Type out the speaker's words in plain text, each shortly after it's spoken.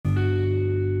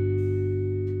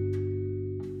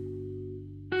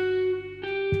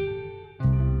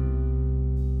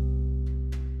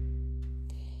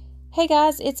Hey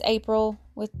guys, it's April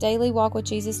with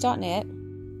dailywalkwithjesus.net.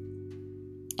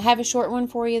 I have a short one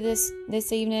for you this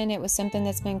evening. It was something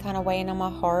that's been kind of weighing on my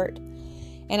heart,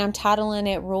 and I'm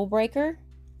titling it Rule Breaker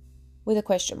with a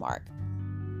question mark.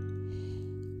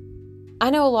 I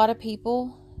know a lot of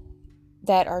people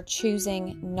that are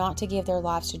choosing not to give their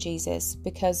lives to Jesus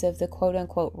because of the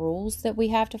quote-unquote rules that we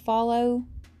have to follow,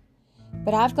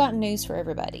 but I've got news for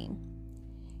everybody.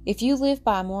 If you live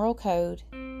by a moral code,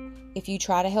 if you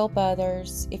try to help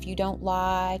others, if you don't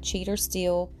lie, cheat, or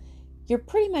steal, you're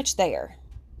pretty much there.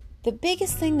 The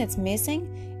biggest thing that's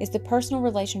missing is the personal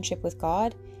relationship with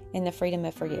God and the freedom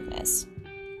of forgiveness.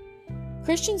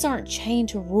 Christians aren't chained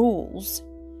to rules.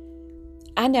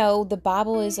 I know the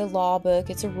Bible is a law book,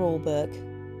 it's a rule book,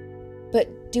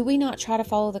 but do we not try to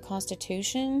follow the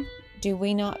Constitution? Do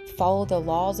we not follow the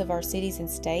laws of our cities and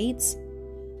states?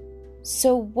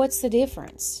 So what's the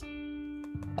difference?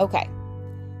 Okay.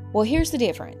 Well, here's the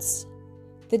difference.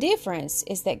 The difference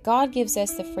is that God gives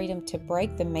us the freedom to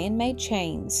break the man-made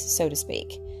chains, so to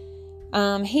speak.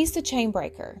 He's the chain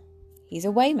breaker. He's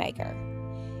a way maker.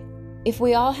 If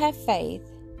we all have faith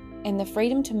and the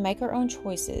freedom to make our own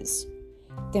choices,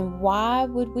 then why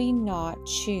would we not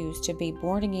choose to be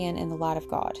born again in the light of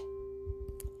God?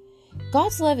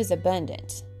 God's love is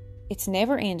abundant. It's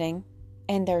never ending,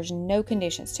 and there's no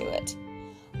conditions to it.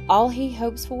 All He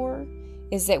hopes for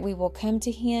is that we will come to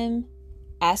Him,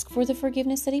 ask for the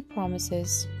forgiveness that He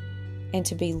promises, and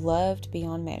to be loved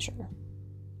beyond measure.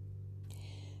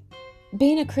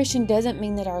 Being a Christian doesn't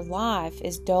mean that our life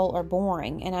is dull or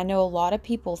boring, and I know a lot of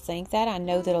people think that. I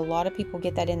know that a lot of people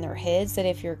get that in their heads, that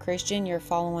if you're a Christian, you're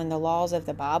following the laws of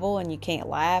the Bible and you can't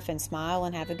laugh and smile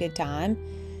and have a good time.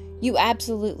 You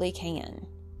absolutely can.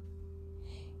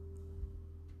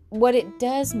 What it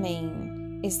does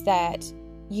mean is that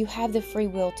you have the free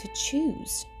will to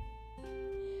choose.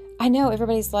 I know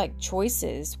everybody's like,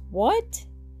 choices? What?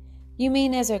 You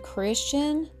mean as a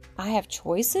Christian, I have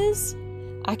choices?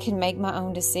 I can make my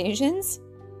own decisions?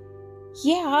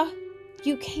 Yeah,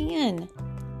 you can.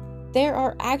 There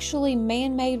are actually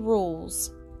man-made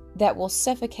rules that will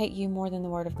suffocate you more than the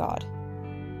Word of God.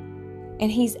 And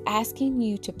He's asking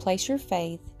you to place your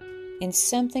faith in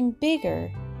something bigger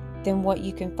than what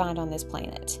you can find on this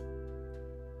planet.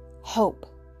 Hope.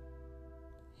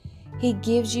 He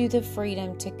gives you the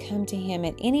freedom to come to Him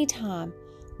at any time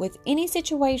with any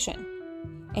situation,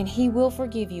 and He will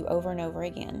forgive you over and over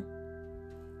again.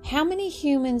 How many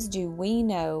humans do we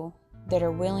know that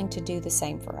are willing to do the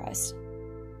same for us?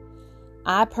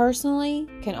 I personally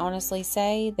can honestly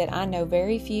say that I know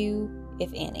very few,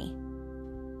 if any.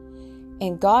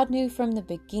 And God knew from the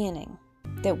beginning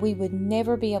that we would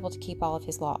never be able to keep all of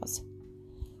His laws.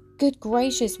 Good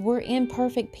gracious, we're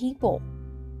imperfect people.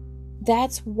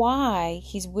 That's why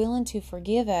He's willing to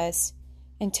forgive us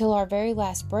until our very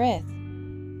last breath.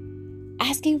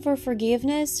 Asking for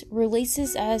forgiveness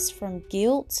releases us from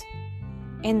guilt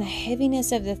and the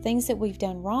heaviness of the things that we've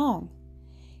done wrong.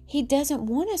 He doesn't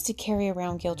want us to carry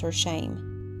around guilt or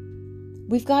shame.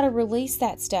 We've got to release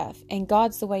that stuff, and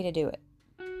God's the way to do it.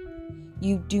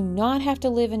 You do not have to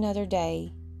live another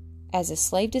day as a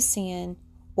slave to sin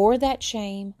or that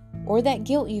shame or that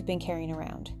guilt you've been carrying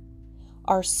around.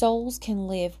 Our souls can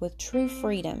live with true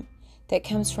freedom that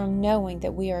comes from knowing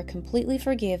that we are completely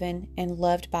forgiven and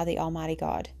loved by the Almighty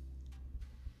God.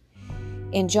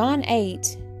 In John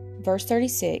 8, verse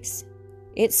 36,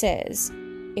 it says,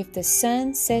 "If the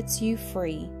Son sets you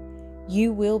free,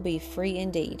 you will be free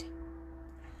indeed."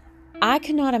 I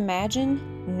cannot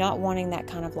imagine not wanting that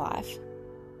kind of life.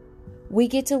 We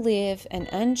get to live an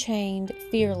unchained,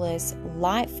 fearless,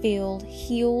 light-filled,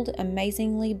 healed,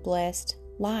 amazingly blessed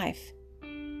life.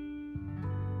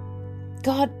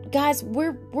 God, guys,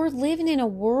 we're living in a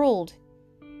world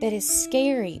that is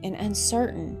scary and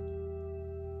uncertain.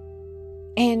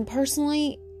 And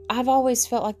personally, I've always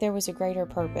felt like there was a greater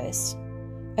purpose,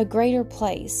 a greater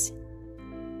place.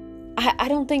 I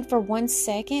don't think for 1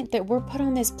 second that we're put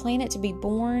on this planet to be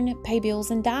born, pay bills,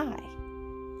 and die.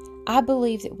 I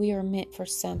believe that we are meant for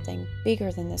something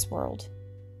bigger than this world.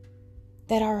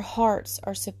 That our hearts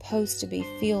are supposed to be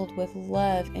filled with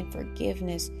love and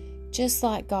forgiveness, just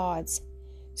like God's,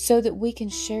 so that we can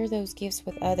share those gifts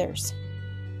with others.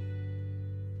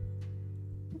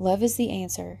 Love is the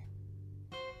answer,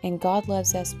 and God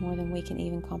loves us more than we can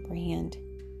even comprehend.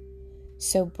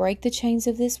 So break the chains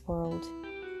of this world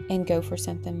and go for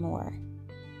something more.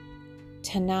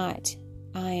 Tonight,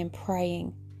 I am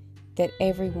praying that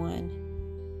everyone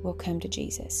will come to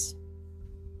Jesus.